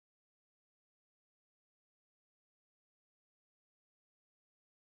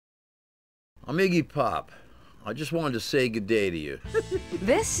I'm Iggy Pop. I just wanted to say good day to you.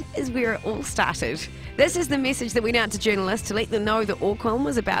 This is where it all started. This is the message that went out to journalists to let them know that Orcon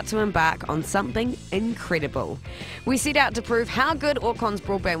was about to embark on something incredible. We set out to prove how good Orcon's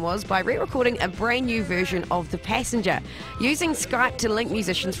broadband was by re-recording a brand new version of The Passenger, using Skype to link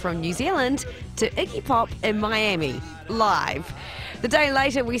musicians from New Zealand to Iggy Pop in Miami, live. The day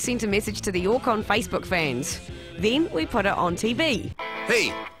later, we sent a message to the Orcon Facebook fans. Then we put it on TV.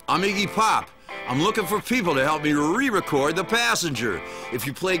 Hey, I'm Iggy Pop. I'm looking for people to help me re-record The Passenger. If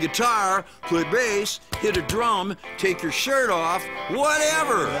you play guitar, play bass, hit a drum, take your shirt off,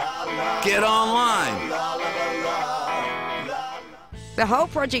 whatever. Get online. The whole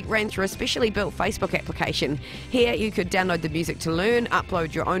project ran through a specially built Facebook application. Here you could download the music to learn,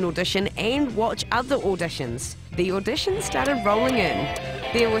 upload your own audition and watch other auditions. The auditions started rolling in.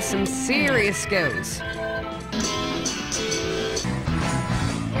 There were some serious skills.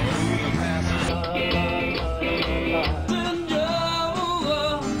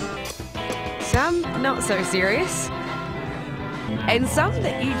 Some not so serious, and some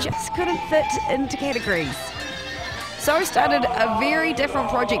that you just couldn't fit into categories. So started a very different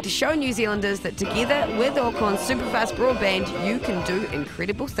project to show New Zealanders that together with Orcon's superfast broadband, you can do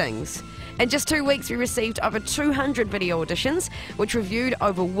incredible things. In just 2 weeks, we received over 200 video auditions, which were viewed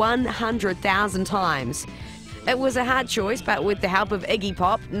over 100,000 times. It was a hard choice, but with the help of Iggy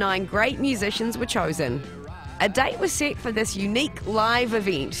Pop, 9 great musicians were chosen. A date was set for this unique live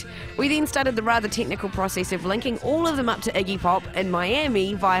event. We then started the rather technical process of linking all of them up to Iggy Pop in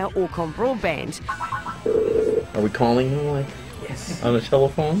Miami via Orcon broadband. Are we calling him, like, yes, on a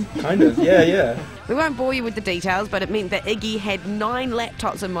telephone? Kind of, yeah. We won't bore you with the details, but it meant that Iggy had 9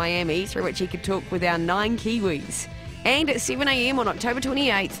 laptops in Miami through which he could talk with our 9 Kiwis. And at 7 a.m. on October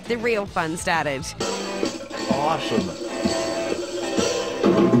 28th, the real fun started. Awesome.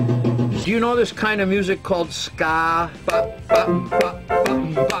 Do you know this kind of music called ska? Come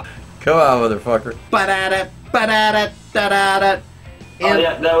on, motherfucker. Ba-da-da, ba-da-da, da-da-da. Oh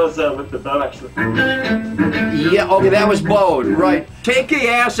yeah, that was with the bow actually. Yeah, okay, that was bowed, right. Take the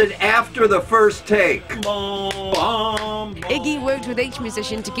acid after the first take. Iggy worked with each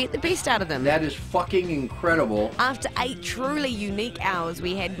musician to get the best out of them. That is fucking incredible. After 8 truly unique hours,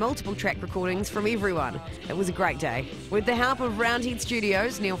 we had multiple track recordings from everyone. It was a great day. With the help of Roundhead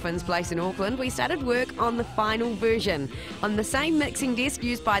Studios, Neil Finn's place in Auckland, we started work on the final version. On the same mixing desk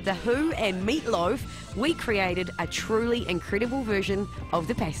used by The Who and Meat Loaf, we created a truly incredible version of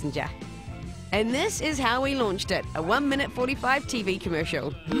The Passenger. And this is how we launched it, a 1-minute 45 TV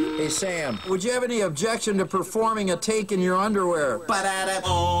commercial. Hey Sam, would you have any objection to performing a take in your underwear?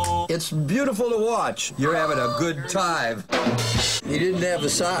 Ba-da-da. It's beautiful to watch. You're having a good time. He didn't have the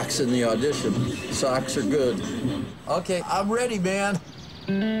socks in the audition. Socks are good. Okay, I'm ready, man.